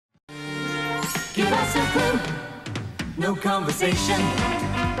Give us a clue. No conversation,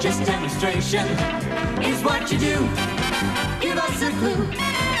 just demonstration is what you do. Give us a clue.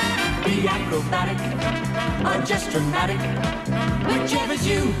 Be acrobatic or just dramatic, whichever's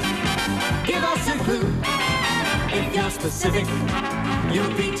you. Give us a clue. If you're specific,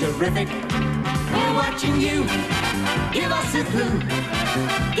 you'll be terrific. We're watching you. Give us a clue.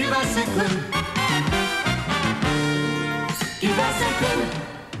 Give us a clue. Give us a clue.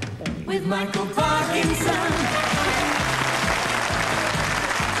 With Michael Parkinson.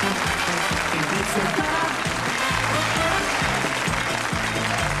 It's a car.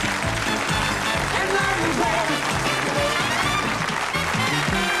 And Lionel Blair.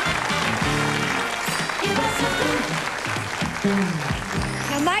 Give us a clue.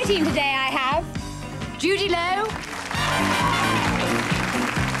 Now, my team today I have Judy Loe,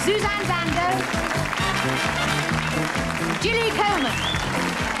 Suzanne Dando, Gilly Coman.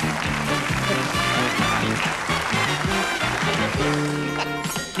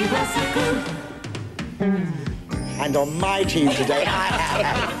 Give us a clue. And on my team today, I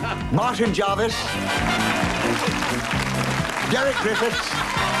have Martin Jarvis, Derek Griffiths,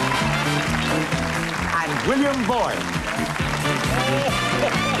 and William Boyde.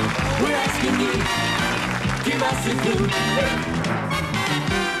 We're asking you, give us a clue.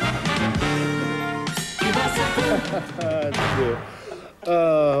 Give us a clue.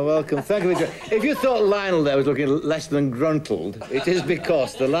 Oh, welcome. Thank you. If you thought Lionel there was looking less than gruntled, it is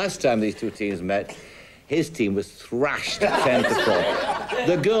because the last time these two teams met, his team was thrashed 10-4.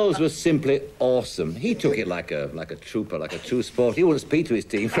 The girls were simply awesome. He took it like a trooper, like a true sport. He wouldn't speak to his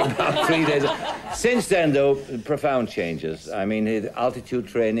team for about 3 days. Since then, though, profound changes. I mean, his altitude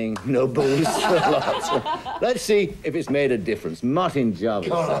training, no booze, a lot. Let's see if it's made a difference. Martin Jarvis.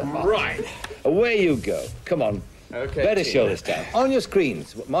 Right. Away you go. Come on. Okay. Better show this time. On your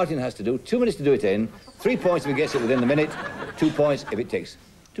screens, what Martin has to do, 2 minutes to do it in, 3 points if he gets it within the minute, 2 points if it takes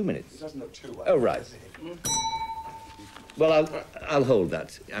 2 minutes. It doesn't look too well. Oh, right. Well, I'll hold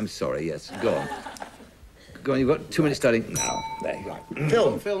that. I'm sorry, yes. Go on. Go on, you've got 2 minutes starting now. There you go.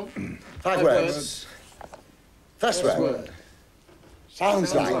 Film. Film. 5 words. First word.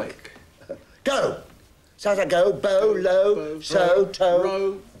 Sounds like. Go. Sounds like go. Bow, low, so, toe.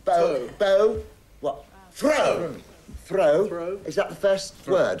 Row, bow, toe. bow. What? Throw. Throw. Throw. Is that the first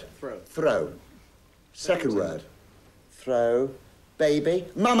word? Throw. Throw. Second word. Throw. Baby.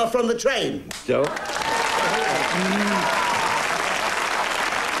 Mama from the train. So,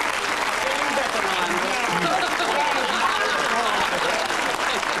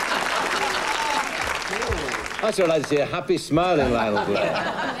 that's what I like to see, a happy, smiling Lionel Blair.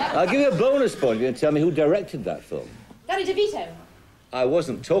 I'll give you a bonus point if you can tell me who directed that film. Danny DeVito. I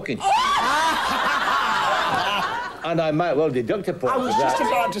wasn't talking to you. And I might well deduct a point I was for that. just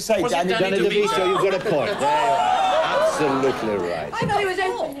about to say, Was it Danny. Danny DeVito, you've got a point. There you are. Absolutely right. I thought he was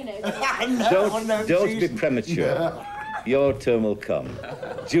open, you know. Don't be premature. No. Your turn will come.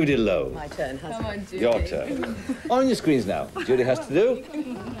 Judy Loe. My turn, has Come on, Judy. Your turn. On your screens now. Judy has to do.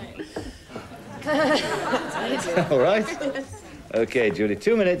 All right. Okay, Judy.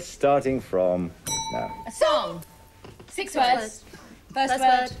 2 minutes starting from now. A song. 6 words. First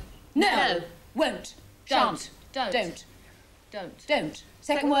word. No. Won't. Shan't. Don't. Don't.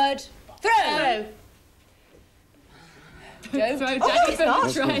 Second word. Throw. Don't. Throw. Oh, it's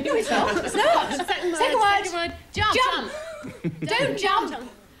not. Right. No, it's not. It's not. Second word. Jump. Don't jump.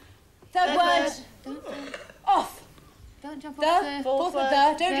 Third word. Off. Don't jump The. off the... Fourth word.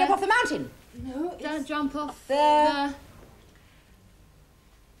 The. Don't jump off the mountain. No, don't jump off The.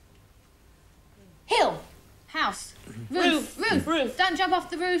 Hill. house. Roof. Don't jump off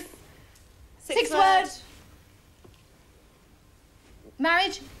the roof. Sixth word.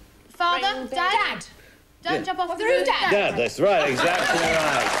 Marriage. Father. Ring, Dad. Don't Yeah. jump off the roof, roof. Dad. Yeah, that's right. Exactly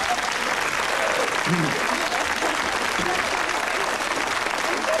right.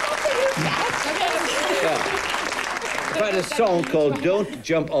 Yeah. In fact, a song called Don't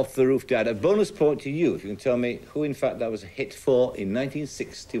Jump Off the Roof, Dad. A bonus point to you if you can tell me who, in fact, that was a hit for in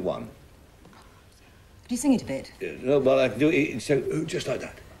 1961. Could you sing it a bit? No, well, I can do it so, just like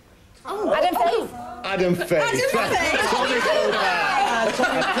that. Oh, Adam Faith. Adam Faith.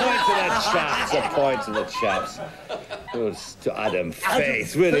 A point to the chaps. Good to Adam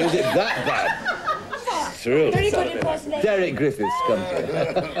Faith. Really, is it that bad? True. Derek Griffiths, come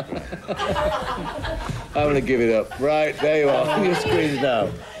here. I'm going to give it up. Right, there you are. On your screens now.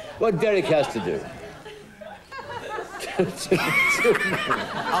 What Derek has to do.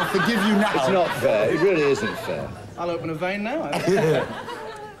 I'll forgive you now. It's not fair. It really isn't fair. I'll open a vein now.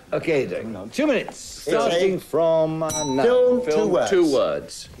 Okay, Derek. 2 minutes. Starting from now. Film, 2 words. Two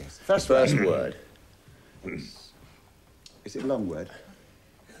words. Yes. First word. Is it a long word?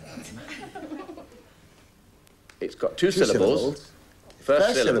 It's got two syllables.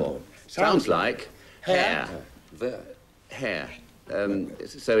 First syllable. Sounds like hair. Hair.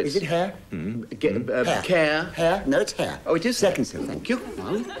 So it's... Is it hair? Hair. Care. Hair? No, it's hair. Oh, it is? Second syllable. Thank you.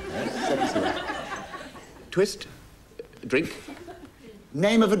 Yes, second syllable. Twist. Drink.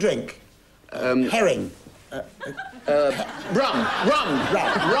 Name of a drink. Herring. Rum.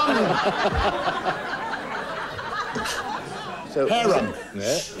 So Harem.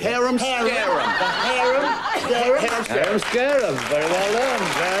 Harem scarum. Harem scarum. Very well done.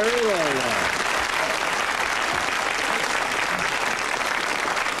 Very well done.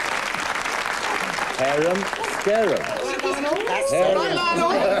 Harem scarum.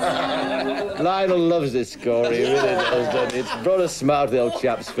 Lionel loves this score. He really does, doesn't he? It's brought a smile to the old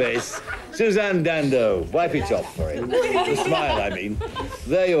chap's face. Suzanne Dando, wipe it off for him. The smile, I mean.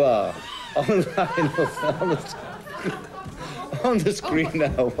 There you are. On the screen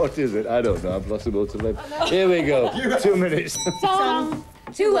now. What is it? I don't know. I've lost the will to live. Here we go. 2 minutes. Song.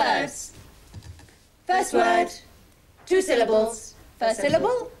 2 words. First word. 2 syllables. First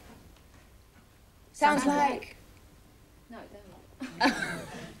syllable. Sounds like. No, don't.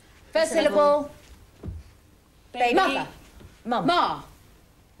 First syllable. Baby. Mother. Mum. Ma.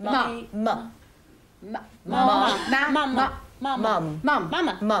 Ma. Ma. Mum. Mum.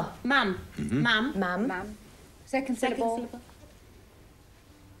 Mama. Ma. Mum. Mum. Mum. Second syllable.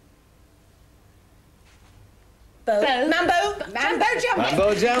 Bo. Mambo. Mambo jumbo.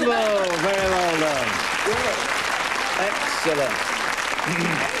 Mambo Jumbo. Very well done. Excellent.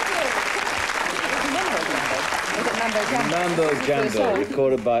 Mambo Jumbo,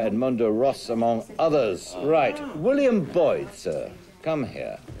 recorded by Edmundo Ross, among others. Right, William Boyde, sir, come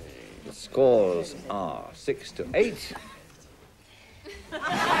here. The scores are 6-8.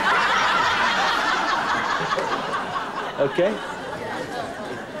 Okay.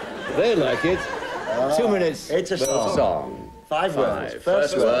 They like it. 2 minutes. It's a song. 5 words.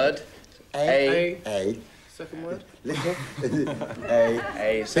 First word. A. Second word. Little.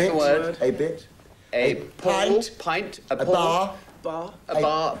 A. Second word. A bit. A pint. Pint. A bar. Bar. A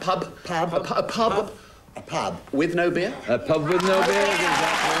bar. Pub. Pub. A pub. A pub. With no beer. A pub with no beer.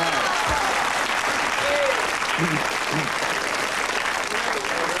 Exactly right.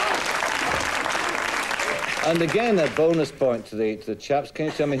 And again, a bonus point to the chaps. Can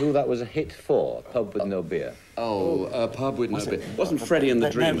you tell me who that was a hit for? A pub with no beer. Oh, a pub with no beer. Wasn't Freddie and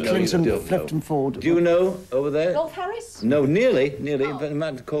the Dreamers? Clinton, don't know. Clifton Ford. Do you know over there? Rolf Harris? No, nearly, but a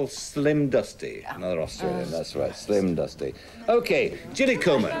man called Slim Dusty, another Australian. That's right, Slim Dusty. Okay, Gilly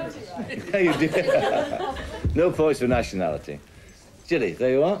Coman. How you doing? No points for nationality. Gilly, there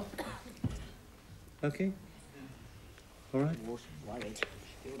you are. Okay. All right. Worried.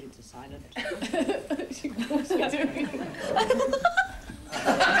 The audience is silent.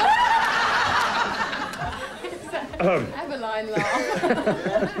 Eveline laugh.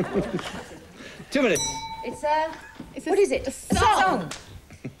 2 minutes. It's a... What is it? A song.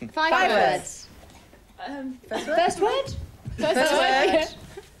 5 words. First word? First word.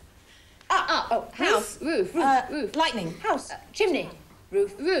 House. Roof. Roof. Lightning. House. Chimney.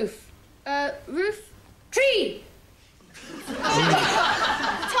 Roof. Roof. Roof. Tree.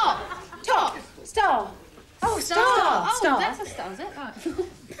 Top. Star. Oh, star. Oh, Star. that's a star, is it? Right.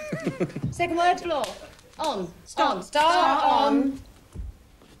 Second word. Floor. On. Star. Star on.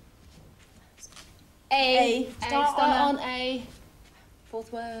 A. Star on a.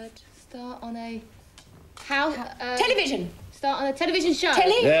 Fourth word. Star on a. House. Television. Star on a television show.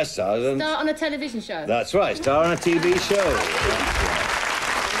 Telly. Yes, Sergeant. Star on a television show. That's right, star on a TV show. That's right.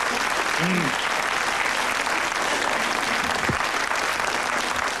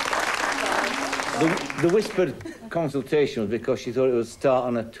 The whispered consultation was because she thought it would start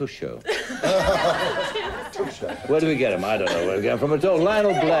on a tusho. Where do we get him? I don't know where we get him from at all.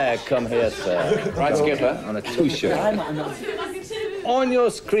 Lionel Blair, come here, sir. Right, Skipper. On a tusho. On your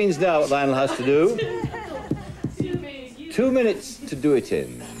screens now what Lionel has to do. 2 minutes to do it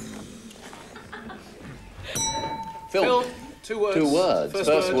in. Film. 2 words. 2 words.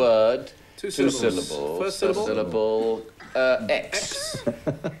 First word. 2 2 syllables. syllables. First syllable. syllable. X.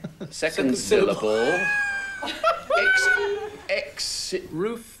 Second syllable. X.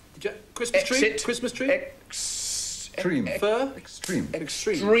 Roof. Christmas tree. Exit. Christmas tree. Extreme. Fur. Extreme.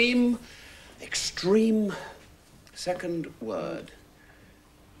 Extreme. Second word.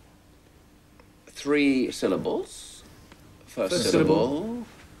 3 syllables. First syllable.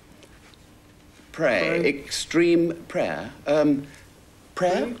 Pray. Extreme prayer.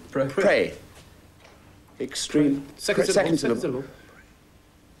 Prayer? Pray. Pray. Extreme. Second syllable.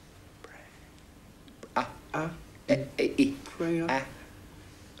 Prayer.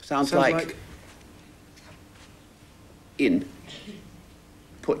 Sounds like in.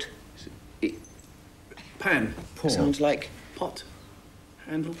 Put. Pan. Pour. Sounds like Pot.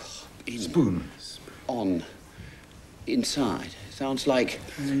 Handle. in. Spoon. On. Inside. Sounds like.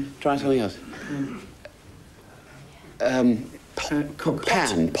 Try something else. Cook.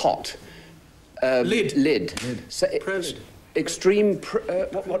 Pan. Pot. Lid. Lid. Prelude. Extreme.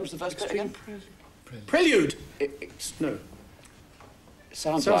 What was the first bit again? Prelude. No.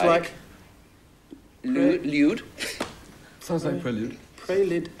 Sounds Sounds like. Lewd. Sounds like prelude.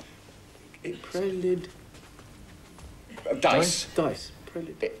 Prelude. Prelude. Dice. Dice.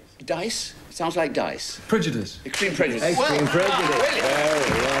 Prelude. Dice. Sounds like dice. Prejudice. Extreme prejudice. Extreme prejudice.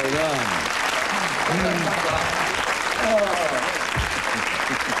 Very well done.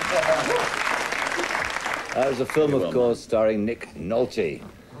 That was a film, of course, starring Nick Nolte.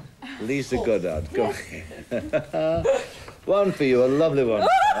 Liza Goddard. Go. One for you, a lovely one.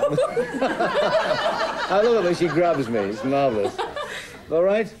 I love it when she grabs me. It's marvellous. All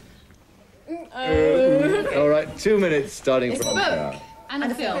right? All right, 2 minutes starting from now. And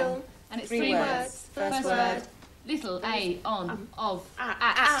a film. And it's three words. First word. Little A, on, of,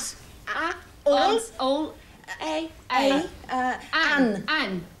 at. All. A. An.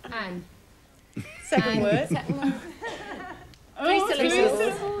 Second word. Three syllables.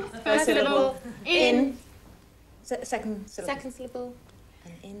 First syllable. In. Second syllable. Second syllable.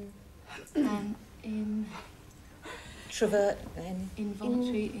 And In. introvert.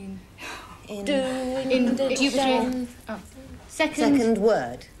 Involuntary. Second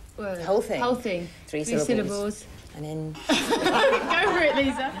word. Word. Whole thing. Whole thing. Three syllables. syllables. And in. Go for it,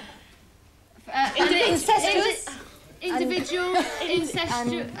 Lisa. Incestuous. Individual.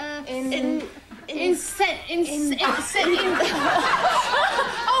 Incestuous.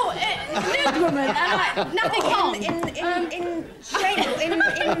 Nude woman. Nothing on.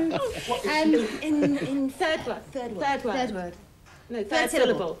 In third word. Third word. No, third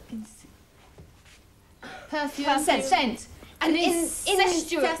syllable. Perfume. Scent. An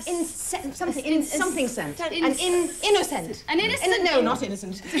incestuous. Something scent. An innocent. An innocent. No, not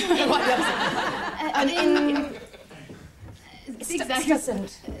innocent. An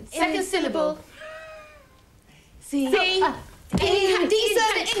Second syllable. Indecent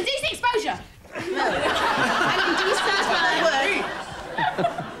exposure. No. An indecent word.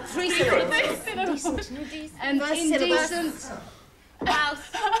 Three syllables. An indecent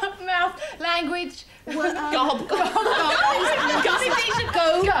mouth. Language. Gob.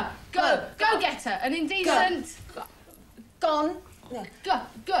 Go getter. An indecent. Gone. Go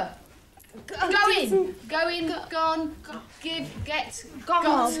in. Gone. Give. Get.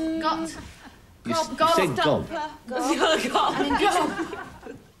 Got. You said gob.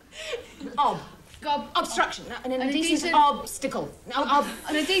 Gob. Obstruction. An indecent indecent obstacle.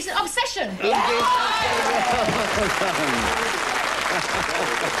 An indecent obsession.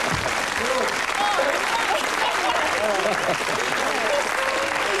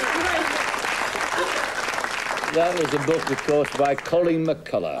 That was a book, of course, by Colin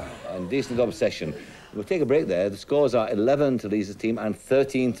McCullough, Indecent Obsession. We'll take a break there. The scores are 11 to Lisa's team and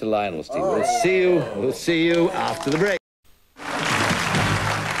 13 to Lionel's team. We'll see you after the break.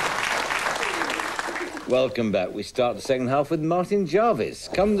 Welcome back. We start the second half with Martin Jarvis.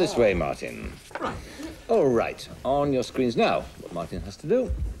 Come this way, Martin. Right. All right. On your screens now, what Martin has to do.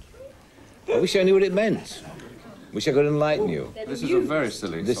 I wish I knew what it meant. Wish I could enlighten you. This is a very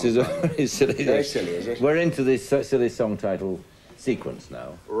silly song. This is a very silly. Very silly, is it? We're into this silly song title sequence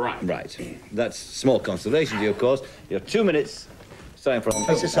now. Right. Right. That's small consolation to you, of course. You have 2 minutes, starting from...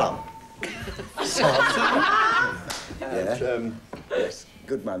 It's a song. Yeah. Yes.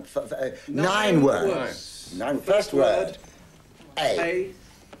 Good man. 9 words. First word. A.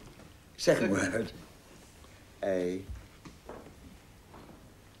 Second word. A.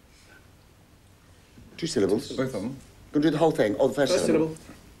 2 syllables. Both of them. Gonna do the whole thing, or the first syllable.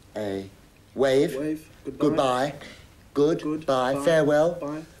 A. Wave. Wave. Goodbye. Goodbye. Farewell.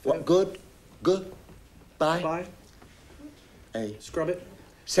 Bye. What? Good. Bye. Bye. A. Scrub it.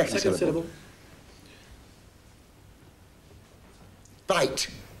 Second syllable. Bite.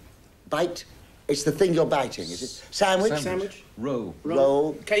 Bite. It's the thing you're biting, is it? Sandwich.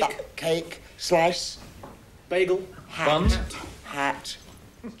 Roll. Cake. Slice. Bagel. Hat. Hat.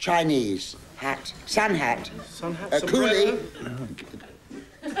 Chinese. Hat. Sun hat. Coolie.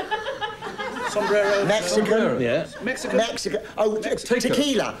 Sombrero. Mexican. Yeah. Mexican. Oh,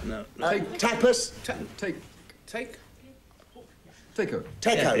 tequila. No. Tapas. Taco.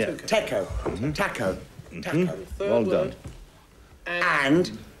 Taco. Taco. Well done.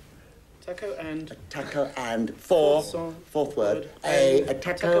 And Taco and... A taco and fourth word. A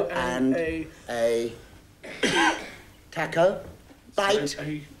taco and a taco. Bite.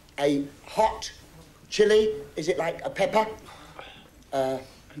 A hot chili. Is it like a pepper? And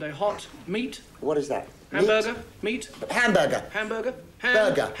a hot meat. What is that? Hamburger. Meat. Hamburger. Hamburger.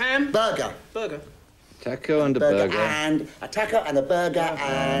 Burger. Ham. Burger. Burger. Taco and a burger. And a taco and a burger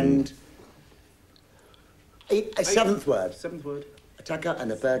and... A seventh word. Seventh word. A taco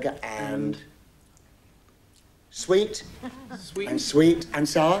and a burger and... Sweet. Sweet. And sweet and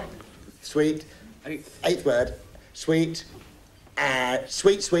sour. Sweet. Eighth word. Sweet.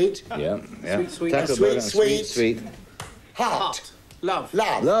 Sweet. Yeah. Sweet. Taco, burger, and sweet. Heart. Love.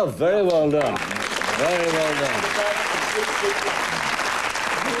 Love. Very well done. Very well done.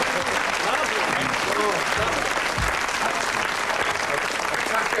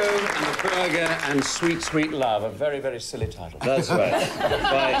 Taco and a burger and sweet love. A very, very silly title. That's right.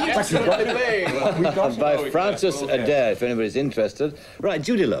 By Francis Adair, if anybody's interested. Right,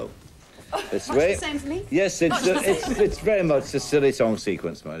 Judy Loe. This way. The same as me? Yes, it's very much a silly song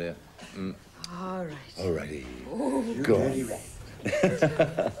sequence, my dear. All right. Alrighty. Go on.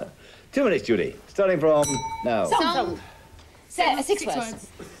 2 minutes, Judy. Starting from now. Song. Six words.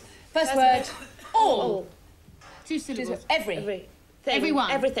 First word. All. 2 syllables.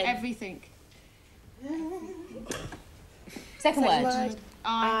 Everyone. Everything. Second word.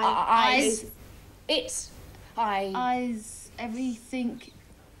 Eyes. It. Eyes. Everything.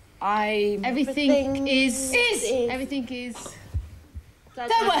 Everything Everything is. Everything is.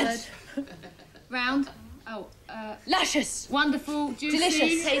 Third word. Round. Luscious. Wonderful. Juicy.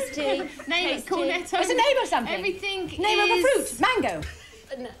 Delicious. Tasty. Name it. Cornetto. It's a name of something. Everything Name of a fruit. Mango.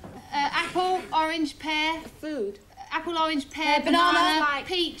 Apple. Orange. Pear. Food. Apple, orange, pear, banana,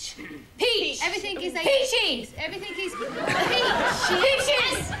 peach. Peach. Everything is a... Peachy. Everything is...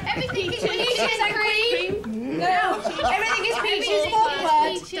 Peaches. Everything is Peaches and cream. No. Everything is peaches. Fourth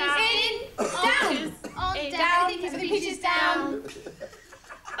word. In. Down. On. Down. Everything is Peaches down.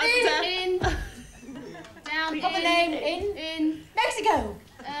 In. Down. Put the name in. Mexico.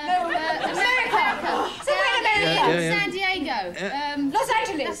 America. Somewhere in America. San Diego. Los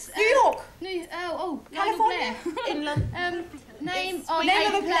Angeles. New York. California. Name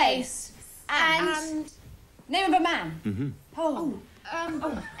of a place. And name of a man.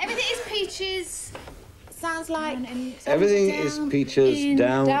 Everything is peaches. Sounds like Everything is peaches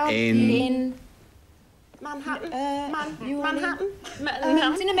down in... Manhattan. Manhattan.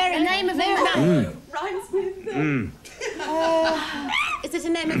 It's in America. The name of a man. Rhymes with. Is it a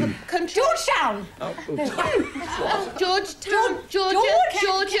name of a country? Georgetown. Georgetown.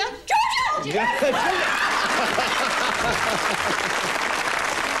 Georgia.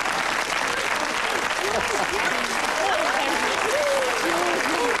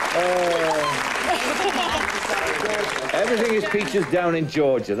 Everything is peaches down in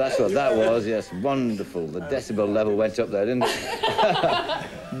Georgia. That's what that was. Yes, wonderful. The decibel level went up there, didn't it?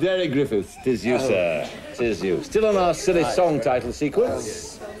 Derek Griffiths, 'tis you, sir. 'Tis you. Still on our silly song title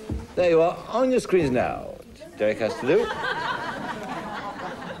sequence. There you are, on your screens now. Derek has to do.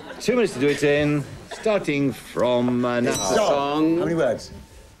 2 minutes to do it in, starting from now. Song. How many words?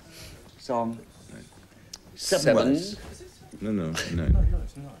 Song. Seven words. No.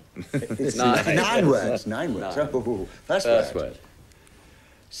 It's 9 words. 9 words. Oh, first word.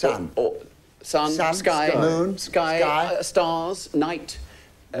 Sun. Sun, sky, moon, sky. Stars, night.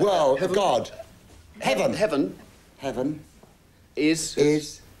 World, God. Heaven. Heaven is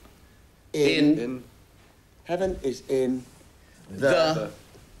in. Heaven is in the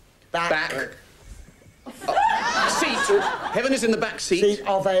back seat. Heaven is in the back seat.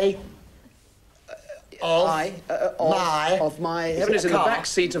 of a... Of my. Heaven is in the back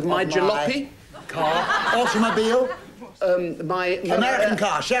seat of my jalopy. Car. Automobile. My American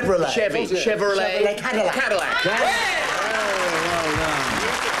car. Chevrolet. Chevrolet. Cadillac. Well done.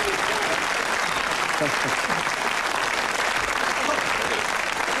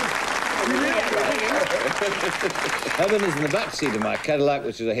 Heaven is in the back seat of my Cadillac,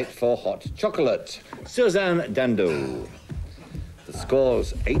 which is a hit for hot chocolate. Suzanne Dando. The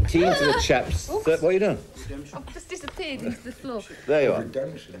score's 18 to the chaps. What are you doing? I've just disappeared into the floor. There you are.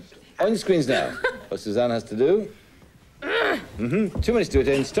 On your screens now. What Suzanne has to do. 2 minutes to do it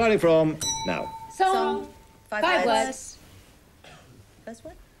in, starting from now. Song. 5 words. First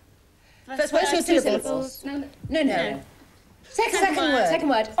word? First word, 2 syllables. No. Second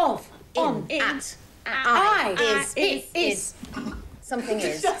word. Of. On. At. I. Is. Something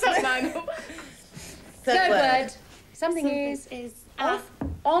is. Third word. Something is. Of.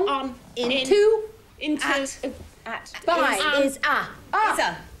 On. Into. At. By. Is a.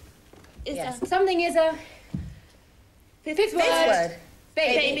 Something is a... Fifth word.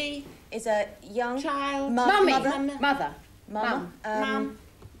 Baby. Is a young child. Mummy. Mother.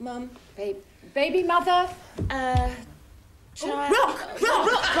 Mum. Baby mother. Child.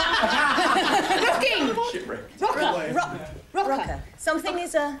 Rocking. Rocker. Something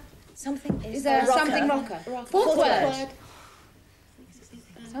is a rocker. Something rocker. Fourth word.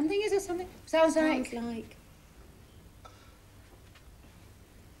 Something is a something. Sounds like.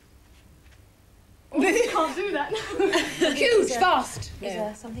 You can't do that. Huge, vast.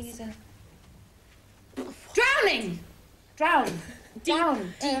 Something is a... Drowning. Down.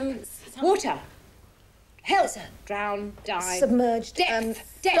 Water. Help. Drown. Die. Submerged.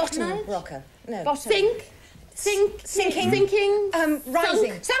 Depth. Bottom. Rocker. No. Bottom. Sinking.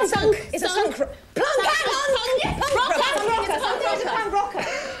 Rising. Sunk. Is a sunk. Rocker.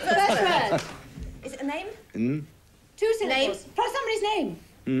 First word. Is it a name? 2 syllables. Try somebody's name.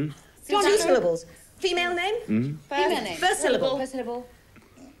 2 syllables. Female name? Female name. First syllable. First syllable.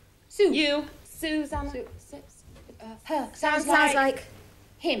 Sue. You. Suzanne. Her. Sounds like...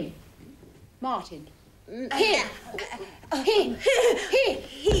 Him. Martin. Him.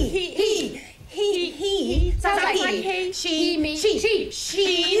 He. Sounds like he. She. Me. She.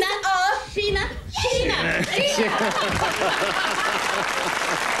 Sheena.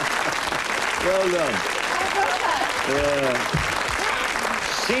 Well done. Yeah.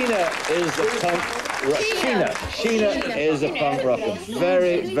 Sheena is a punk... Sheena is a punk rocker.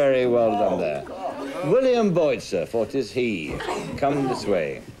 Very, very well done there. William Boyde, sir, for it is he. Come this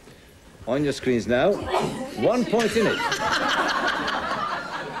way. On your screens now. 1 point in it.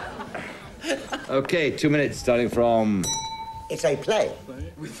 OK, 2 minutes, starting from... It's a play.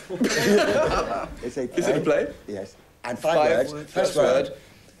 It's a play. Is it a play? Yes. And 5 words. First word.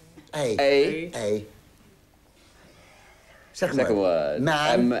 A. Second word.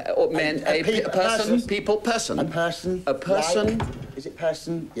 Man. Men. A person. People. Person. A person. A person. Like, is it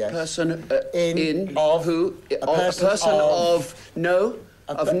person? Yes. Person. In. Of. Who. A person of. No.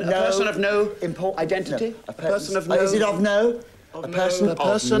 A person of no identity. No. A person of no. Is it of no? A person of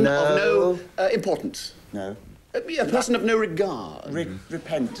no importance. No. A person of no regard.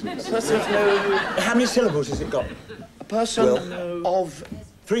 Repentance. A person of no... How many syllables has it got? A person of...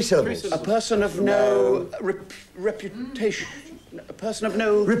 3 syllables. A person of no reputation. A person of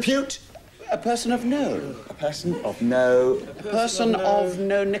no... Repute? A person of no. A person of no... A person of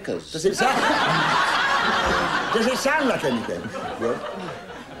no knickers. Does it sound... Does it sound like anything? Will?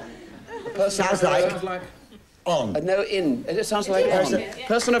 Sounds like... On. No in. It sounds like on.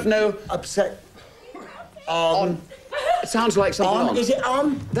 Person of no... Upset... On. It sounds like something on. Is it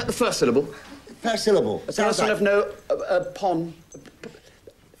on? That the first syllable. First syllable. A person of no... pon.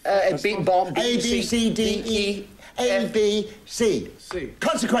 Bomb. A, B, C, D, E, A, B, C.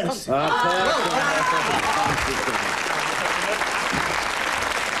 Consequence. We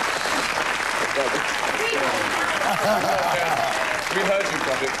heard you,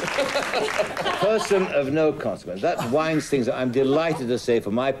 Patrick. Person of no consequence. That winds things up. I'm delighted to say, for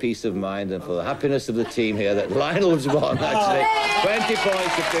my peace of mind and for the happiness of the team here, that Lionel's won, actually. 20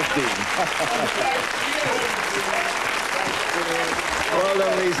 points to 15. Well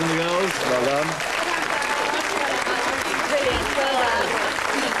done, ladies and girls. Well done.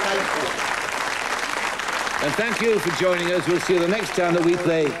 And thank you for joining us. We'll see you the next time that we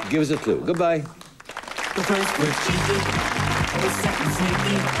play Give Us a Clue. Goodbye. The first was cheeky, the second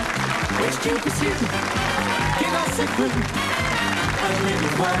sneaky. Which to pursue? Give us a clue. A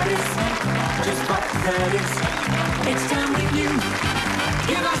little worries, just what the third is. It's time with you.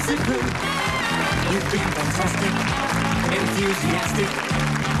 Give us a clue. You've been fantastic, enthusiastic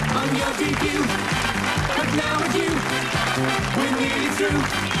on your debut. But now with you, we're nearly through.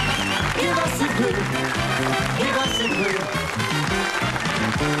 Give us a clue. Give us a clue.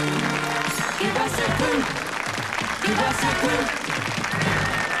 Give us a clue. Give us a clue.